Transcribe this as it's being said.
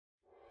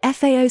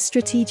FAO's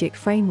strategic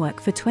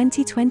framework for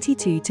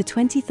 2022 to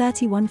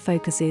 2031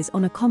 focuses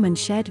on a common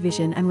shared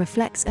vision and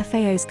reflects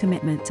FAO's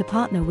commitment to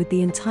partner with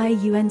the entire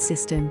UN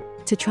system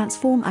to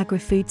transform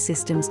agri-food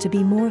systems to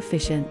be more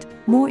efficient,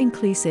 more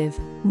inclusive,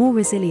 more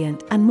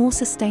resilient, and more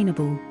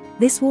sustainable.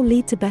 This will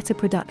lead to better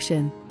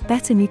production,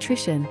 better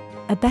nutrition,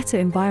 a better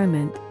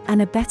environment,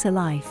 and a better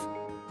life,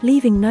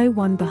 leaving no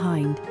one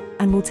behind,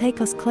 and will take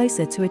us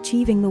closer to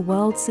achieving the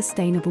world's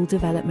sustainable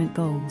development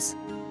goals.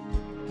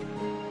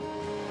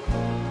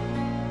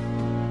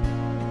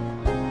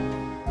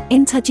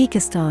 In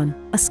Tajikistan,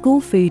 a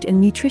school food and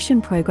nutrition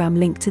program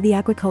linked to the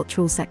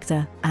agricultural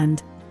sector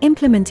and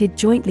implemented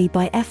jointly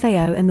by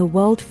FAO and the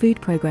World Food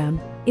Programme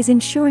is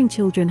ensuring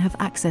children have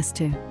access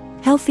to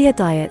healthier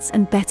diets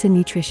and better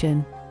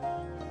nutrition.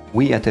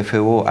 We at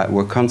FAO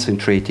were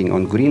concentrating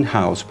on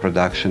greenhouse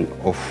production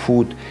of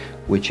food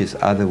which is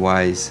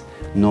otherwise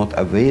not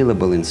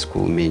available in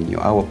school menu.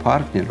 Our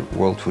partner,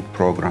 World Food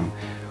Programme,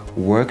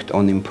 worked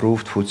on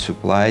improved food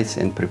supplies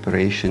and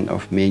preparation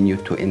of menu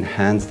to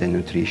enhance the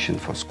nutrition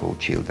for school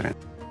children.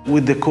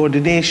 With the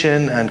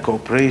coordination and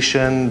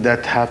cooperation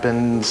that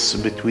happens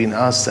between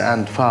us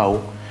and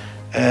FAO,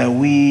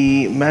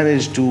 we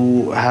managed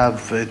to have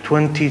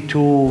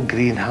 22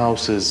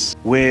 greenhouses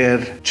where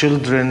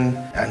children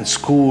and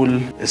school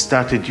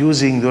started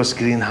using those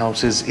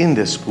greenhouses in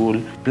the school,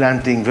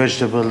 planting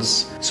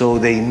vegetables, so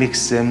they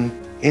mix them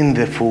in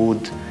the food,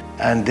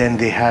 and then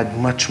they had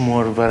much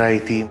more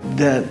variety.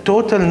 The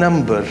total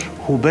number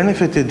who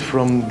benefited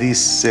from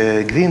these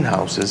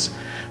greenhouses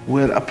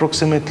were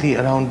approximately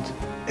around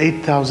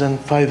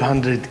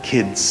 8,500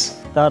 kids.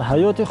 در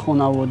حیات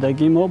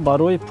خانوادگی ما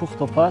برای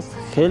پخت و پز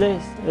خیلی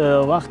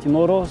وقت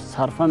ما رو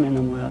صرف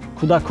می‌نماید.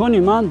 کودکان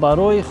من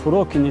برای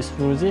خوراک نصف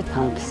روزی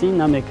تنقیسی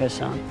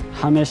نمی‌کشند.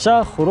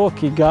 همیشه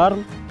خوراک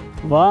گرم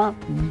و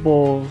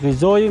با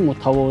غذای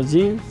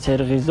متوازی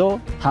سرغذا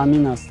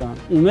تامین هستند.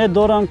 امید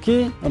دارم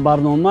که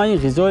برنامه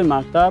غذای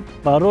مکتب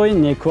برای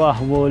نیکو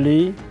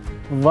احوالی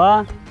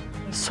و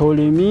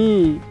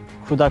سالمی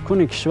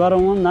کودکان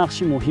کشورمان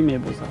نقش مهمی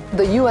بازد.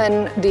 The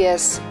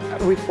UNDS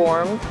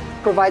reform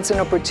provides an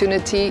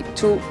opportunity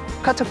to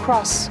cut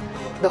across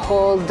the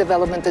whole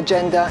development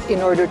agenda in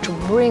order to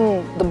bring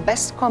the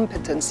best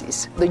competencies,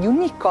 the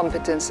unique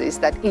competencies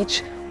that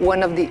each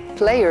one of the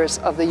players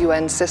of the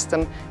UN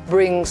system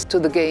brings to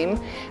the game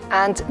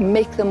and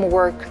make them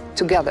work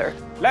together.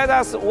 Let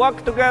us work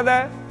together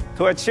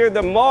to achieve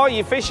the more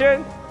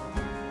efficient,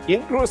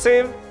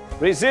 inclusive,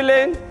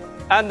 resilient,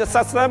 and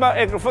sustainable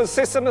agri-food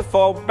system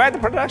for better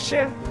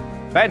production,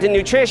 better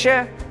nutrition,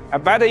 a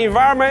better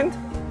environment,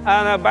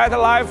 and a better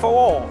life for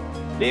all,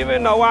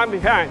 leaving no one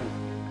behind.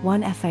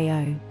 One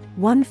FAO,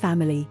 one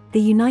family,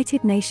 the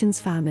United Nations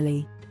family.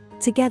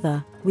 Together,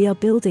 we are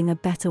building a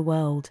better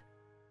world.